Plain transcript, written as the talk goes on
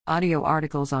Audio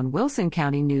articles on Wilson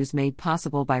County News made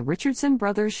possible by Richardson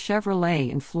Brothers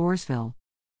Chevrolet in Floresville.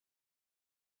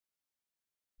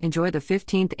 Enjoy the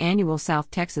 15th Annual South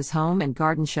Texas Home and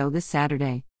Garden Show this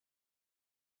Saturday.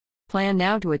 Plan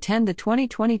now to attend the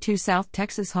 2022 South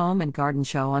Texas Home and Garden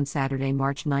Show on Saturday,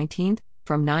 March 19th,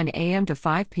 from 9 a.m. to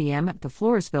 5 p.m. at the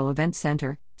Floresville Event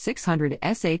Center, 600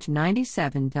 SH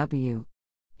 97W.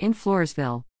 In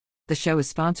Floresville. The show is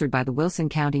sponsored by the Wilson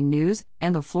County News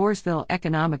and the Floresville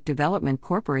Economic Development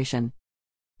Corporation.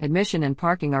 Admission and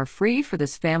parking are free for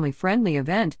this family-friendly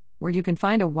event, where you can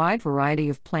find a wide variety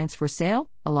of plants for sale,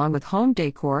 along with home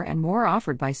decor and more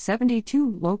offered by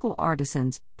 72 local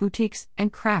artisans, boutiques,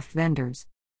 and craft vendors.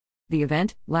 The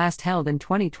event, last held in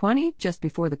 2020 just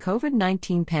before the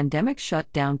COVID-19 pandemic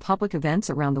shut down public events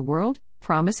around the world,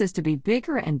 promises to be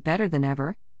bigger and better than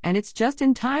ever, and it's just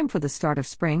in time for the start of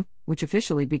spring, which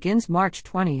officially begins March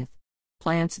 20th.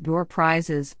 Plants, door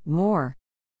prizes, more.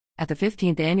 At the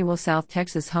 15th Annual South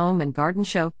Texas Home and Garden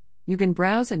Show, you can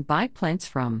browse and buy plants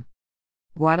from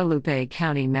Guadalupe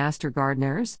County Master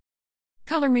Gardeners,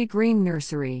 Color Me Green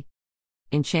Nursery,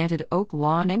 Enchanted Oak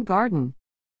Lawn and Garden,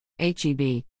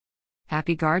 H-E-B,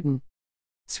 Happy Garden,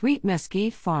 Sweet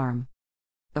Mesquite Farm,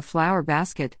 The Flower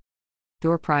Basket.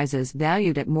 Door prizes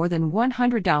valued at more than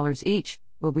 $100 each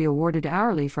will be awarded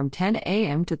hourly from 10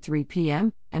 a.m. to 3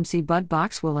 p.m. MC Bud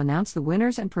Box will announce the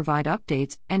winners and provide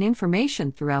updates and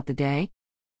information throughout the day.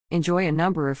 Enjoy a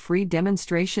number of free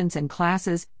demonstrations and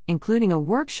classes, including a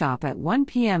workshop at 1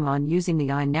 p.m. on using the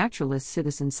iNaturalist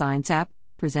Citizen Science app,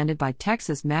 presented by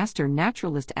Texas Master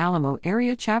Naturalist Alamo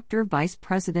Area Chapter Vice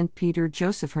President Peter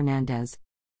Joseph Hernandez.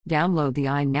 Download the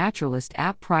iNaturalist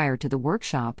app prior to the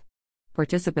workshop.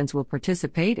 Participants will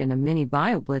participate in a mini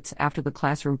BioBlitz after the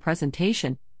classroom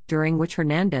presentation, during which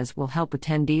Hernandez will help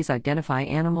attendees identify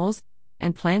animals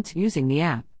and plants using the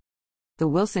app. The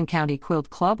Wilson County Quilt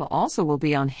Club also will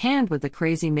be on hand with the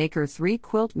Crazy Maker 3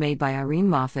 quilt made by Irene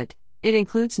Moffett. It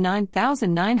includes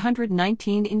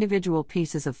 9,919 individual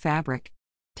pieces of fabric.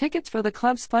 Tickets for the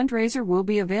club's fundraiser will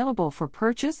be available for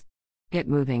purchase. Get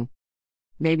moving.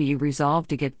 Maybe you resolve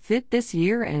to get fit this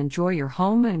year and enjoy your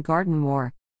home and garden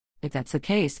more. If that's the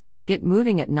case, get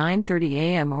moving at 9:30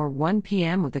 a.m. or 1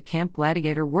 p.m. with the Camp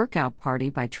Gladiator workout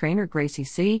party by trainer Gracie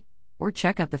C., or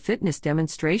check out the fitness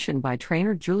demonstration by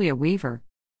trainer Julia Weaver.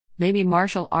 Maybe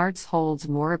martial arts holds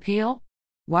more appeal?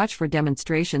 Watch for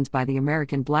demonstrations by the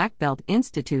American Black Belt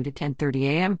Institute at 10:30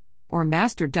 a.m., or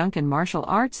Master Duncan Martial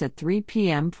Arts at 3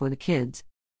 p.m. for the kids.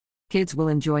 Kids will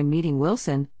enjoy meeting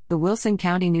Wilson, the Wilson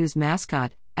County News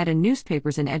mascot, at a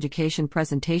newspapers and education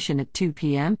presentation at 2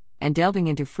 p.m., and delving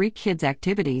into free kids'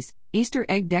 activities, Easter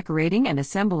egg decorating and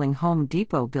assembling Home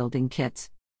Depot building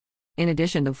kits. In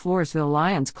addition, the Floresville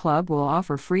Lions Club will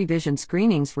offer free vision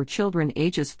screenings for children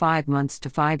ages 5 months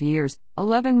to 5 years,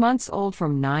 11 months old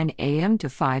from 9 a.m. to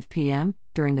 5 p.m.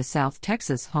 during the South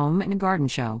Texas Home and Garden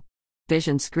Show.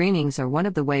 Vision screenings are one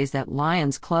of the ways that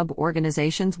Lions Club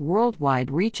organizations worldwide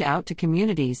reach out to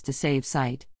communities to save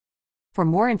sight. For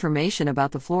more information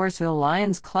about the Floresville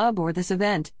Lions Club or this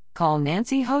event, call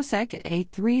Nancy Hosek at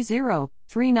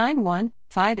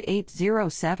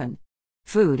 830-391-5807.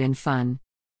 Food and fun.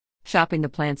 Shopping the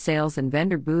plant sales and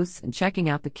vendor booths and checking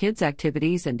out the kids'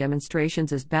 activities and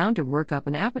demonstrations is bound to work up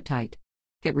an appetite.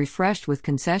 Get refreshed with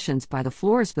concessions by the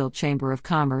Floresville Chamber of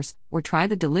Commerce, or try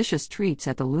the delicious treats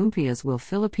at the Lumpia's Will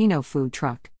Filipino food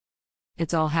truck.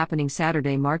 It's all happening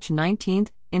Saturday, March 19th,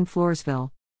 in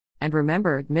Floresville. And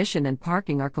remember, admission and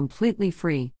parking are completely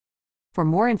free. For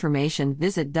more information,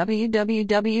 visit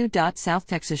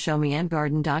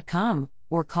www.southtexasshowmeandgarden.com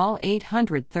or call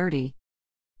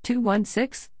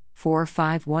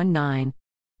 800-216-4519.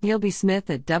 Neil B. Smith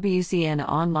at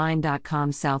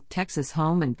WCNOnline.com. South Texas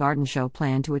Home and Garden Show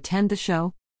plan to attend the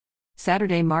show.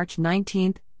 Saturday, March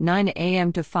 19th, 9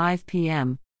 a.m. to 5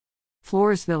 p.m.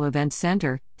 Floresville Event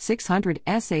Center, 600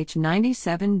 SH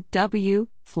 97W,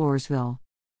 Floresville.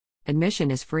 Admission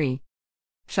is free.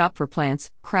 Shop for plants,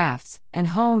 crafts, and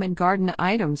home and garden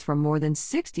items from more than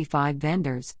 65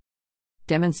 vendors.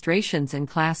 Demonstrations and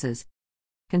classes.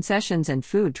 Concessions and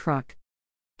food truck.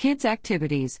 Kids'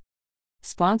 activities.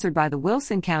 Sponsored by the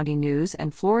Wilson County News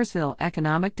and Floresville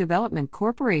Economic Development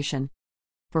Corporation.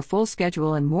 For full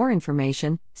schedule and more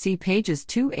information, see pages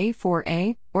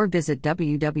 2A-4A or visit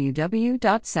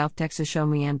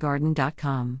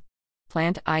www.southtexasshowmeandgarden.com.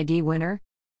 Plant ID winner.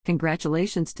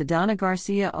 Congratulations to Donna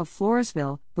Garcia of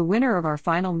Floresville, the winner of our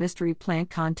final mystery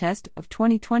plant contest of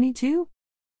 2022.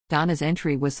 Donna's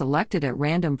entry was selected at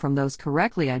random from those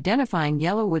correctly identifying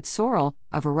yellowwood sorrel,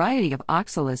 a variety of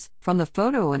oxalis, from the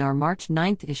photo in our March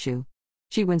 9th issue.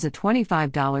 She wins a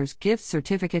 $25 gift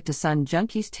certificate to Sun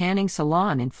Junkies Tanning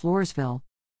Salon in Floresville.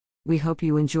 We hope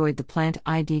you enjoyed the plant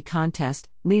ID contest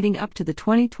leading up to the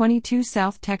 2022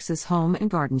 South Texas Home and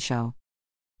Garden Show.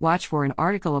 Watch for an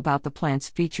article about the plants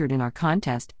featured in our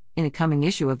contest in a coming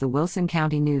issue of the Wilson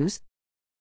County News.